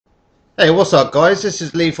Hey, what's up guys? This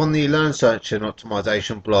is Lee from the Learn Search and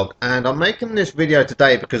Optimization blog, and I'm making this video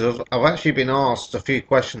today because I've actually been asked a few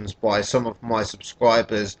questions by some of my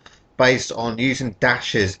subscribers based on using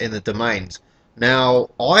dashes in the domains. Now,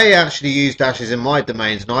 I actually use dashes in my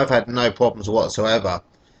domains and I've had no problems whatsoever.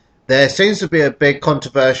 There seems to be a big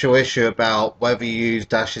controversial issue about whether you use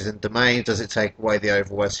dashes in domains. Does it take away the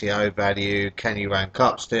overall SEO value? Can you rank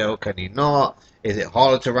up still? Can you not? Is it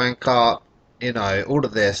harder to rank up? You know, all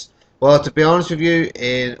of this. Well, to be honest with you,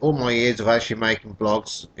 in all my years of actually making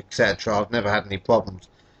blogs, etc., I've never had any problems.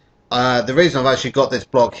 The reason I've actually got this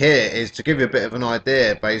blog here is to give you a bit of an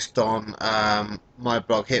idea based on my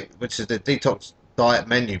blog here, which is the Detox Diet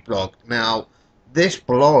Menu blog. Now, this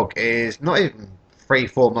blog is not even 3,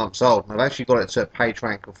 4 months old, and I've actually got it to a page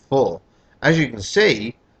rank of 4. As you can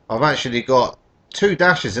see, I've actually got 2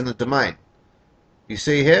 dashes in the domain. You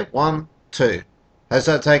see here, 1, 2. Has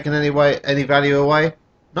that taken any value away?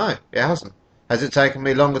 No, it hasn't. Has it taken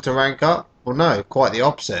me longer to rank up? Well, no, quite the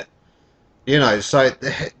opposite. So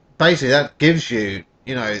basically that gives you,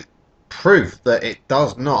 proof that it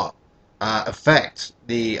does not affect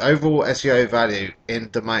the overall SEO value in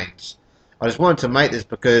domains. I just wanted to make this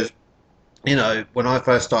because, when I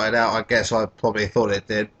first started out, I guess I probably thought it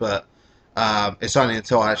did, but it's only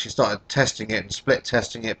until I actually started testing it and split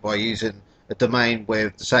testing it by using a domain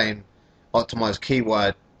with the same optimized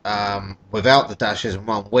keyword without the dashes and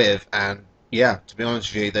one with, and yeah, to be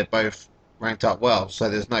honest with you, they both ranked up well, so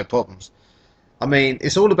there's no problems. I mean,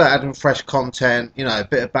 it's all about adding fresh content, a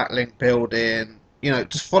bit of backlink building,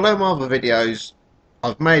 just follow my other videos.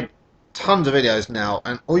 I've made tons of videos now,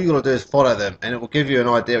 and all you got to do is follow them, and it will give you an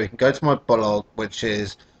idea. You can go to my blog, which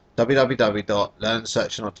is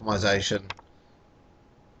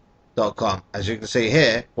www.learnsearchandoptimization.com. As you can see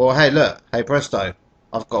here, well, hey, look, hey presto,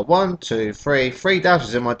 I've got 1, 2, 3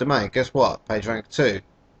 dashes in my domain. Guess what? Page rank 2.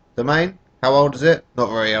 Domain, how old is it? Not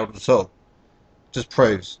very old at all. Just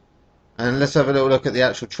proves. And let's have a little look at the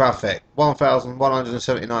actual traffic.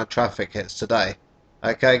 1,179 traffic hits today.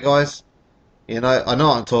 Okay, guys? I know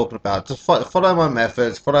what I'm talking about. Just follow my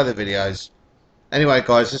methods, follow the videos. Anyway,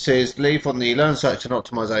 guys, this is Lee from the Learn Search and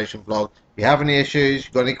Optimization blog. If you have any issues,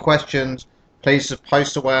 you've got any questions, please just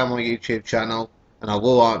post away on my YouTube channel, and I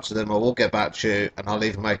will answer them. I will get back to you, and I'll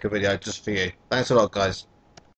even make a video just for you. Thanks a lot, guys.